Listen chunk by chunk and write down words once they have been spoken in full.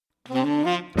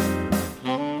Hi,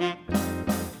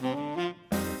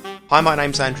 my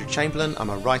name's Andrew Chamberlain. I'm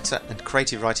a writer and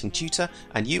creative writing tutor,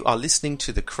 and you are listening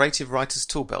to the Creative Writer's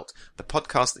Toolbelt, the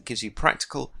podcast that gives you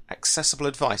practical, accessible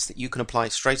advice that you can apply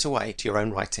straight away to your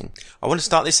own writing. I want to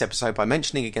start this episode by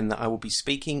mentioning again that I will be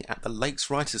speaking at the Lakes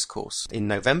Writers Course in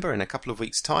November, in a couple of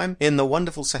weeks' time, in the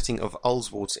wonderful setting of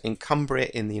Ullswater in Cumbria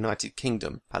in the United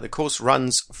Kingdom. The course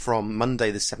runs from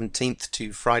Monday the 17th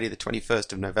to Friday the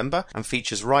 21st of November and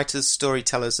features writers,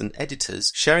 storytellers and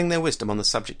editors sharing their wisdom on the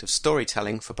subject of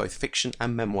storytelling for both fiction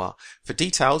and memoir. For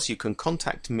details, you can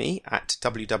contact me at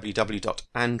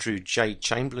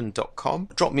www.andrewjchamberlain.com.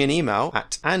 Drop me an email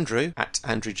at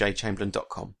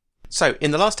andrew@andrewjchamberlain.com. So,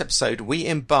 in the last episode, we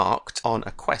embarked on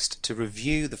a quest to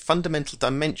review the fundamental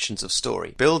dimensions of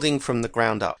story, building from the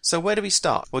ground up. So where do we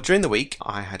start? Well, during the week,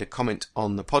 I had a comment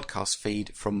on the podcast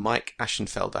feed from Mike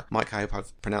Aschenfelder. Mike, I hope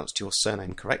I've pronounced your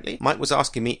surname correctly. Mike was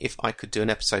asking me if I could do an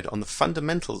episode on the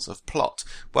fundamentals of plot.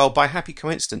 Well, by happy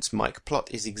coincidence, Mike, plot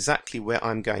is exactly where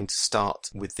I'm going to start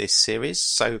with this series.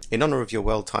 So, in honour of your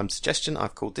well-timed suggestion,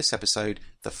 I've called this episode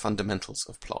The Fundamentals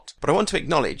of Plot. But I want to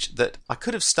acknowledge that I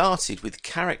could have started with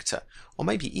character, or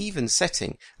maybe even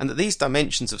setting, and that these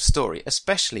dimensions of story,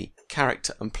 especially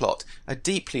character and plot, are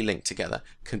deeply linked together,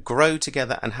 can grow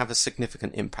together and have a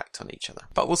significant impact on each other.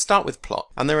 But we'll start with plot,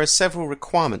 and there are several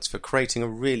requirements for creating a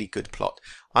really good plot.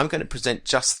 I'm going to present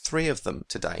just 3 of them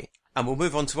today, and we'll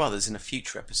move on to others in a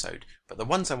future episode. But the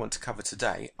ones I want to cover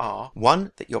today are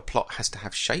 1. That your plot has to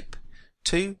have shape,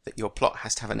 2. That your plot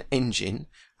has to have an engine,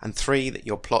 and 3. That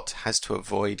your plot has to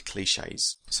avoid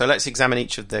cliches. So let's examine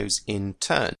each of those in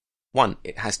turn. 1.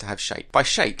 It has to have shape. By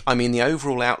shape, I mean the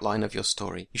overall outline of your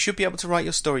story. You should be able to write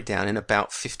your story down in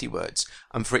about 50 words,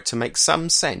 and for it to make some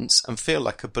sense and feel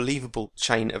like a believable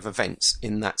chain of events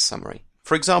in that summary.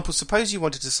 For example, suppose you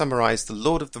wanted to summarise The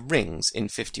Lord of the Rings in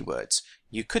 50 words.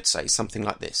 You could say something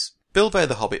like this. Bilbo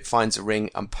the Hobbit finds a ring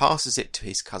and passes it to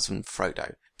his cousin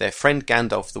Frodo. Their friend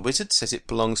Gandalf the Wizard says it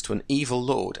belongs to an evil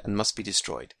lord and must be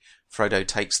destroyed. Frodo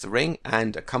takes the ring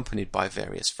and, accompanied by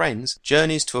various friends,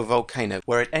 journeys to a volcano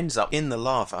where it ends up in the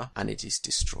lava and it is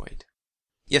destroyed.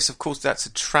 Yes, of course, that's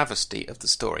a travesty of the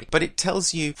story, but it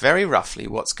tells you very roughly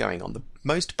what's going on, the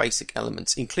most basic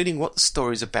elements, including what the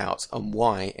story is about and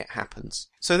why it happens.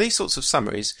 So these sorts of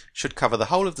summaries should cover the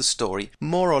whole of the story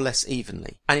more or less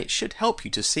evenly, and it should help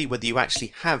you to see whether you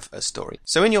actually have a story.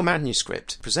 So in your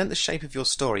manuscript, present the shape of your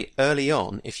story early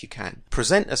on if you can.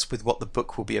 Present us with what the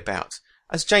book will be about,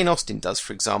 as Jane Austen does,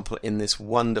 for example, in this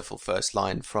wonderful first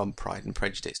line from Pride and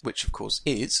Prejudice, which of course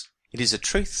is, "It is a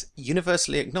truth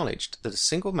universally acknowledged that a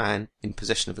single man in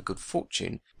possession of a good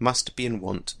fortune must be in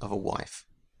want of a wife."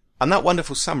 And that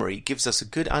wonderful summary gives us a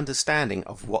good understanding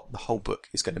of what the whole book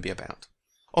is going to be about.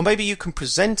 Or maybe you can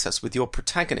present us with your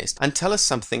protagonist and tell us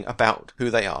something about who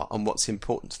they are and what's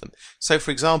important to them. So,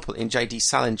 for example, in J.D.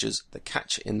 Salinger's The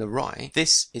Catcher in the Rye,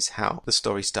 this is how the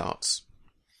story starts.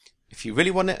 If you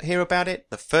really want to hear about it,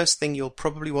 the first thing you'll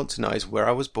probably want to know is where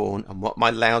I was born and what my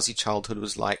lousy childhood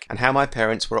was like and how my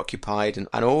parents were occupied and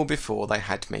all before they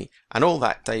had me and all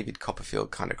that David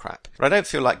Copperfield kind of crap. But I don't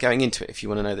feel like going into it if you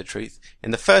want to know the truth.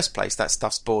 In the first place, that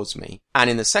stuff bores me. And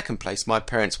in the second place, my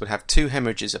parents would have 2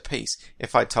 hemorrhages apiece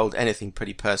if I told anything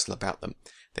pretty personal about them.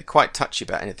 They're quite touchy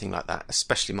about anything like that,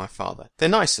 especially my father. They're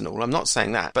nice and all, I'm not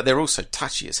saying that, but they're also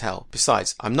touchy as hell.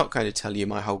 Besides, I'm not going to tell you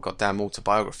my whole goddamn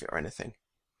autobiography or anything.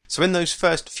 So in those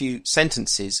first few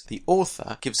sentences, the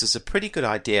author gives us a pretty good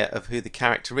idea of who the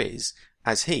character is,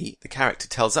 as he, the character,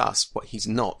 tells us what he's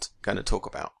not going to talk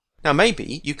about. Now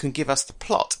maybe you can give us the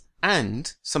plot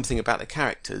and something about the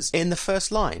characters in the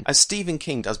first line, as Stephen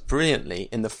King does brilliantly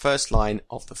in the first line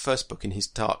of the first book in his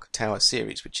Dark Tower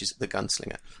series, which is The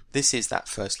Gunslinger. This is that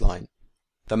first line.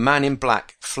 The man in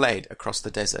black fled across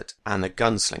the desert, and the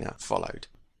gunslinger followed.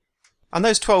 And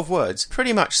those 12 words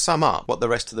pretty much sum up what the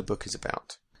rest of the book is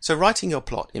about. So writing your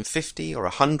plot in 50 or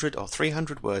 100 or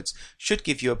 300 words should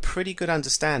give you a pretty good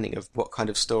understanding of what kind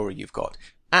of story you've got,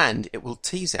 and it will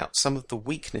tease out some of the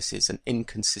weaknesses and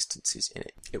inconsistencies in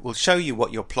it. It will show you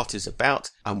what your plot is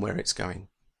about and where it's going.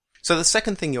 So the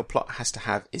second thing your plot has to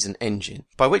have is an engine,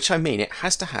 by which I mean it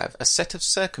has to have a set of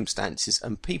circumstances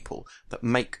and people that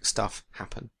make stuff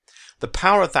happen. The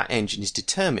power of that engine is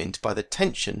determined by the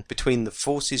tension between the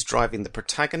forces driving the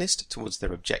protagonist towards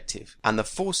their objective and the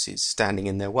forces standing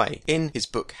in their way. In his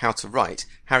book How to Write,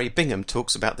 Harry Bingham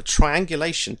talks about the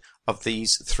triangulation of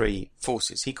these 3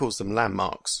 forces. He calls them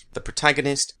landmarks: the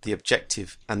protagonist, the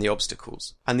objective, and the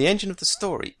obstacles. And the engine of the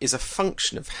story is a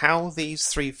function of how these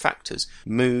 3 factors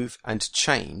move and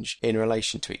change in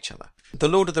relation to each other. The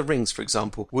Lord of the Rings, for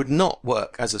example, would not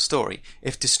work as a story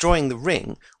if destroying the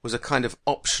ring was a kind of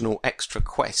optional extra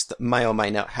quest that may or may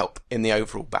not help in the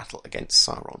overall battle against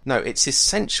Sauron. No, it's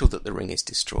essential that the ring is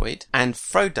destroyed, and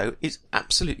Frodo is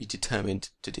absolutely determined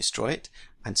to destroy it,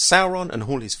 and Sauron and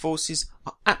all his forces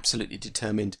are absolutely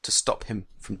determined to stop him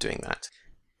from doing that.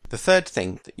 The third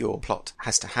thing that your plot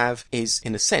has to have is,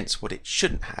 in a sense, what it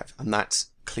shouldn't have, and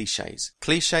that's cliches.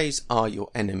 Cliches are your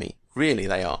enemy. Really,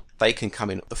 they are. They can come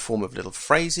in the form of little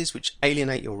phrases which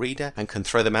alienate your reader and can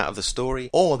throw them out of the story,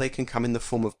 or they can come in the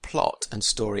form of plot and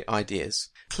story ideas.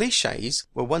 Cliches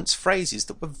were once phrases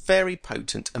that were very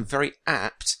potent and very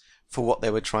apt for what they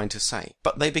were trying to say,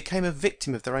 but they became a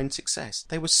victim of their own success.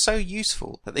 They were so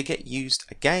useful that they get used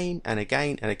again and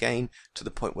again and again to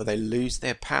the point where they lose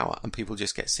their power and people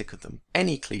just get sick of them.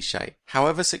 Any cliche,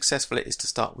 however successful it is to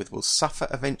start with, will suffer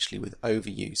eventually with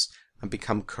overuse and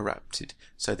become corrupted,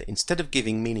 so that instead of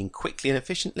giving meaning quickly and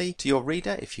efficiently to your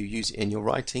reader, if you use it in your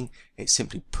writing, it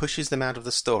simply pushes them out of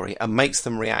the story and makes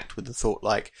them react with the thought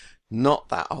like, not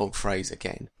that old phrase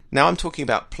again. Now I'm talking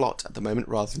about plot at the moment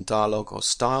rather than dialogue or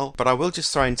style, but I will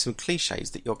just throw in some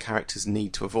cliches that your characters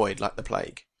need to avoid like the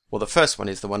plague. Well, the first one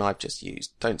is the one I've just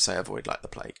used. Don't say avoid like the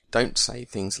plague. Don't say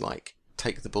things like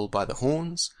take the bull by the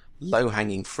horns,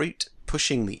 low-hanging fruit,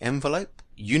 pushing the envelope.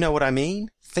 You know what I mean?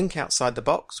 Think outside the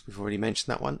box. We've already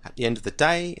mentioned that one. At the end of the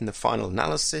day, in the final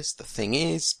analysis, the thing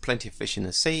is, plenty of fish in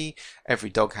the sea, every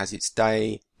dog has its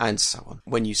day, and so on.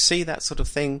 When you see that sort of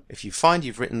thing, if you find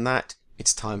you've written that,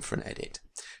 it's time for an edit.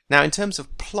 Now, in terms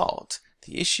of plot,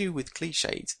 the issue with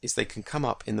cliches is they can come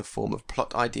up in the form of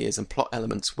plot ideas and plot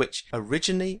elements which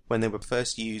originally, when they were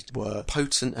first used, were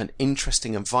potent and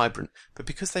interesting and vibrant, but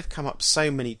because they've come up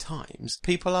so many times,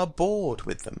 people are bored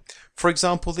with them. For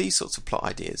example, these sorts of plot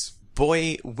ideas.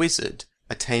 Boy wizard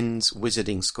attends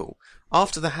wizarding school.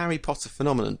 After the Harry Potter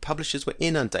phenomenon, publishers were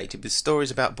inundated with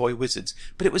stories about boy wizards,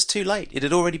 but it was too late. It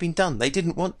had already been done. They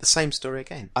didn't want the same story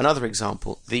again. Another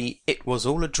example, the "it was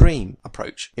all a dream"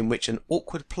 approach, in which an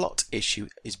awkward plot issue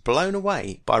is blown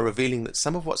away by revealing that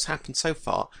some of what's happened so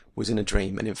far was in a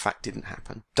dream and in fact didn't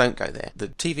happen. Don't go there. The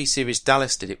TV series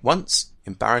Dallas did it once,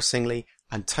 embarrassingly,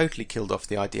 and totally killed off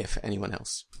the idea for anyone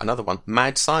else. Another one,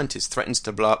 mad scientist threatens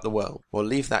to blow up the world. Well,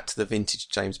 leave that to the vintage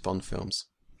James Bond films.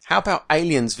 How about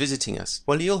aliens visiting us?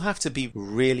 Well, you'll have to be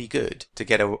really good to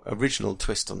get an original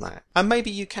twist on that. And maybe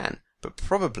you can, but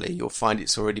probably you'll find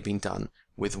it's already been done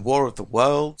with War of the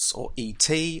Worlds, or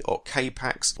E.T., or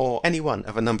K-Pax, or any one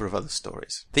of a number of other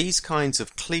stories. These kinds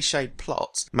of cliched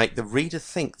plots make the reader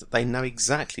think that they know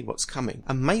exactly what's coming,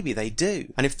 and maybe they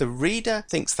do. And if the reader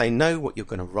thinks they know what you're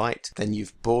going to write, then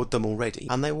you've bored them already,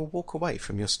 and they will walk away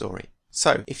from your story.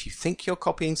 So, if you think you're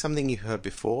copying something you heard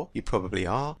before, you probably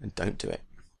are, and don't do it.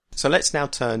 So let's now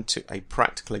turn to a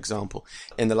practical example.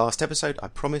 In the last episode, I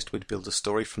promised we'd build a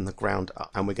story from the ground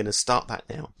up, and we're going to start that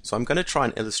now. So I'm going to try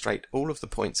and illustrate all of the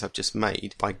points I've just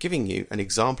made by giving you an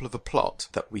example of a plot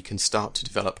that we can start to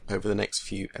develop over the next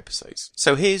few episodes.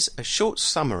 So here's a short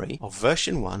summary of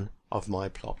version 1 of my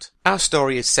plot. Our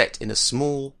story is set in a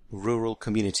small rural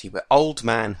community where old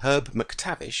man Herb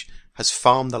McTavish has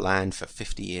farmed the land for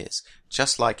 50 years,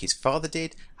 just like his father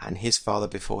did and his father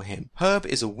before him. Herb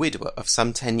is a widower of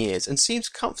some 10 years and seems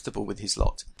comfortable with his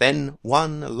lot. Then,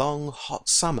 one long hot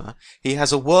summer, he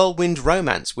has a whirlwind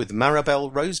romance with Maribel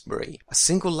Roseberry, a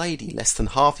single lady less than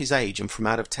half his age and from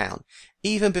out of town.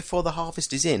 Even before the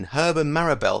harvest is in, Herb and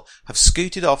Maribel have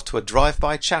scooted off to a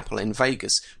drive-by chapel in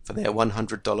Vegas for their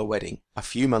 $100 wedding. A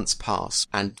few months pass,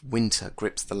 and winter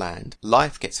grips the land.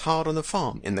 Life gets hard on the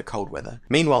farm in the cold weather.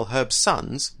 Meanwhile, Herb's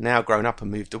sons, now grown up and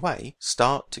moved away,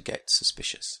 start to get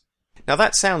suspicious. Now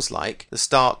that sounds like the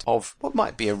start of what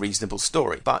might be a reasonable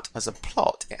story, but as a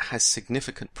plot, it has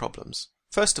significant problems.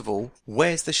 First of all,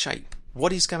 where's the shape?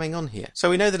 What is going on here? So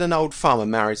we know that an old farmer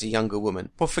marries a younger woman.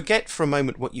 Well, forget for a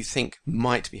moment what you think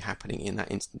might be happening in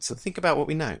that instance, and think about what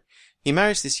we know. He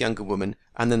marries this younger woman,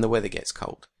 and then the weather gets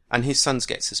cold, and his sons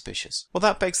get suspicious. Well,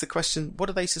 that begs the question, what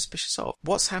are they suspicious of?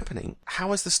 What's happening?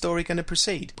 How is the story going to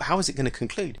proceed? How is it going to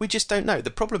conclude? We just don't know.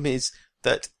 The problem is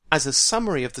that as a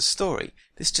summary of the story,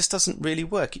 this just doesn't really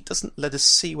work. It doesn't let us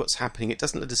see what's happening. It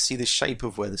doesn't let us see the shape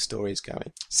of where the story is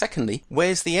going. Secondly,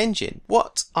 where's the engine?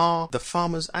 What are the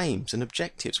farmer's aims and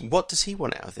objectives? What does he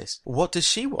want out of this? What does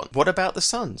she want? What about the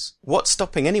sons? What's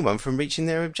stopping anyone from reaching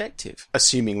their objective?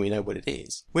 Assuming we know what it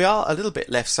is. We are a little bit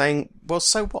left saying, well,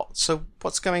 so what? So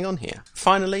what's going on here?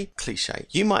 Finally, cliche.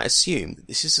 You might assume that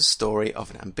this is a story of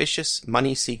an ambitious,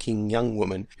 money-seeking young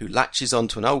woman who latches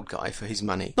onto an old guy for his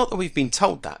money. Not that we've been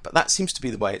told that, but that seems to be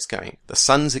the way it's going. The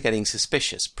sons are getting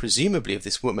suspicious, presumably of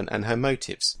this woman and her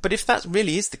motives. But if that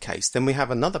really is the case, then we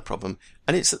have another problem,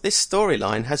 and it's that this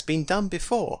storyline has been done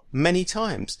before, many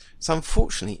times. So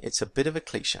unfortunately, it's a bit of a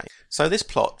cliche. So this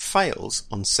plot fails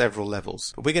on several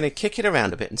levels, but we're going to kick it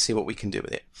around a bit and see what we can do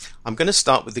with it. I'm going to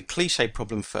start with the cliche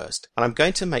problem first, and I'm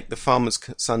going to make the farmer's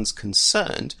sons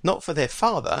concerned, not for their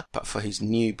father, but for his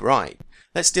new bride.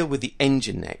 Let's deal with the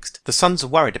engine next. The sons are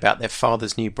worried about their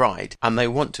father's new bride, and they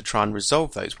want to try and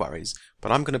resolve those worries,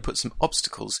 but I'm going to put some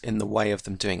obstacles in the way of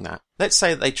them doing that. Let's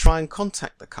say that they try and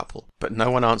contact the couple, but no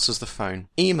one answers the phone.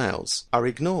 Emails are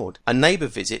ignored. A neighbour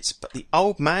visits, but the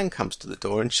old man comes to the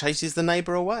door and chases the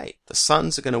neighbour away. The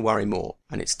sons are going to worry more,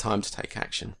 and it's time to take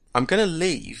action. I'm going to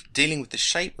leave dealing with the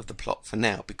shape of the plot for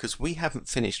now, because we haven't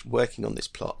finished working on this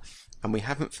plot, and we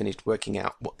haven't finished working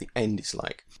out what the end is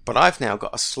like. But I've now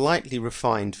got a slightly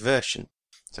refined version.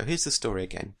 So here's the story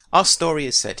again. Our story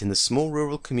is set in the small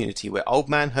rural community where old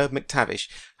man Herb McTavish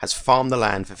has farmed the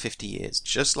land for 50 years,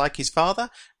 just like his father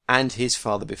and his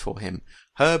father before him.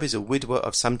 Herb is a widower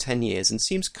of some 10 years and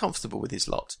seems comfortable with his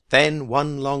lot. Then,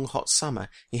 one long hot summer,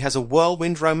 he has a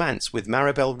whirlwind romance with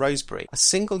Maribel Roseberry, a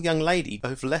single young lady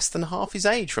of less than half his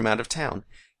age from out of town.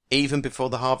 Even before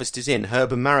the harvest is in,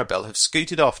 Herb and Maribel have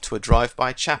scooted off to a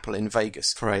drive-by chapel in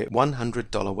Vegas for a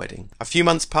 $100 wedding. A few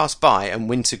months pass by and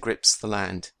winter grips the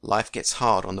land. Life gets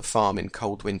hard on the farm in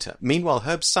cold winter. Meanwhile,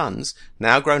 Herb's sons,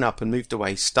 now grown up and moved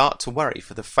away, start to worry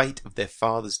for the fate of their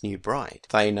father's new bride.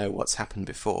 They know what's happened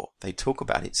before. They talk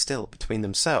about it still between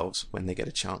themselves when they get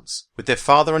a chance. With their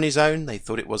father on his own, they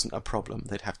thought it wasn't a problem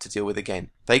they'd have to deal with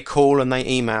again. They call and they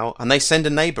email and they send a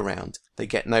neighbour round. They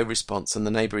get no response and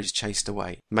the neighbour is chased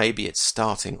away. Maybe it's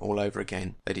starting all over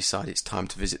again. They decide it's time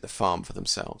to visit the farm for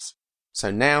themselves.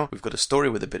 So now we've got a story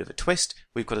with a bit of a twist.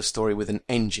 We've got a story with an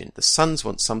engine. The sons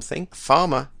want something. The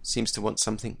farmer seems to want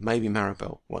something. Maybe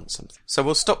Maribel wants something. So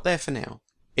we'll stop there for now.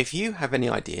 If you have any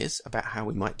ideas about how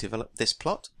we might develop this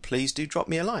plot, please do drop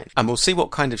me a line. And we'll see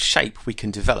what kind of shape we can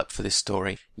develop for this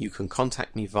story. You can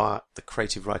contact me via the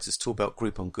Creative Writers Toolbelt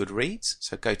group on Goodreads.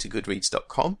 So go to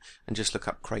goodreads.com and just look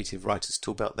up Creative Writers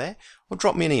Toolbelt there. Or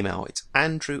drop me an email. It's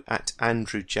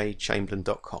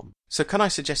andrew@andrewjchamberlain.com. So can I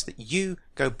suggest that you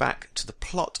go back to the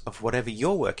plot of whatever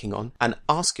you're working on and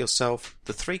ask yourself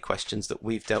the 3 questions that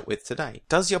we've dealt with today.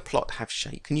 Does your plot have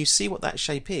shape? Can you see what that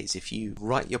shape is if you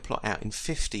write your plot out in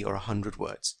 50 or 100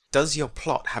 words? Does your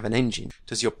plot have an engine?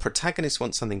 Does your protagonist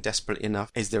want something desperately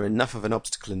enough? Is there enough of an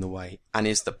obstacle in the way? And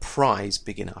is the prize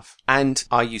big enough? And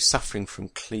are you suffering from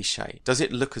cliche? Does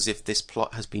it look as if this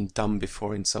plot has been done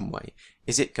before in some way?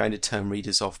 Is it going to turn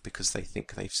readers off because they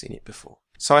think they've seen it before?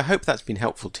 So I hope that's been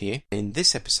helpful to you. In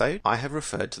this episode, I have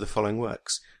referred to the following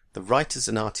works: The Writer's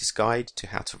and Artist's Guide to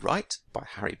How to Write by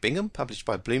Harry Bingham, published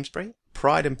by Bloomsbury;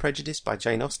 Pride and Prejudice by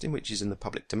Jane Austen, which is in the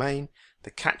public domain;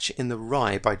 The Catcher in the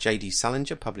Rye by J.D.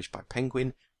 Salinger, published by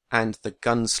Penguin; and The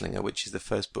Gunslinger, which is the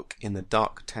first book in the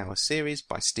Dark Tower series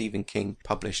by Stephen King,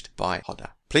 published by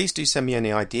Hodder. Please do send me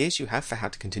any ideas you have for how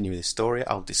to continue this story.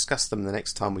 I'll discuss them the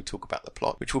next time we talk about the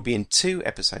plot, which will be in 2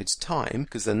 episodes' time,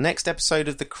 because the next episode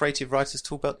of the Creative Writers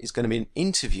Toolbelt is going to be an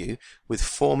interview with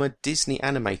former Disney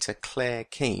animator Claire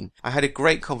Keane. I had a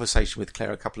great conversation with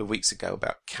Claire a couple of weeks ago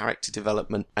about character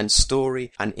development and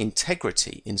story and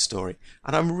integrity in story,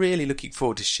 and I'm really looking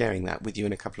forward to sharing that with you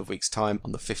in a couple of weeks' time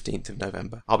on the 15th of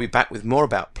November. I'll be back with more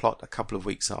about plot a couple of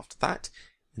weeks after that.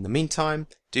 In the meantime,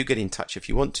 do get in touch if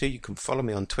you want to. You can follow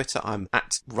me on Twitter. I'm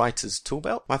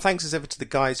 @WritersToolbelt. My thanks as ever to the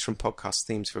guys from Podcast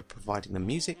Themes for providing the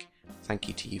music. Thank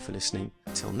you to you for listening.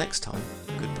 Until next time,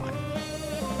 goodbye.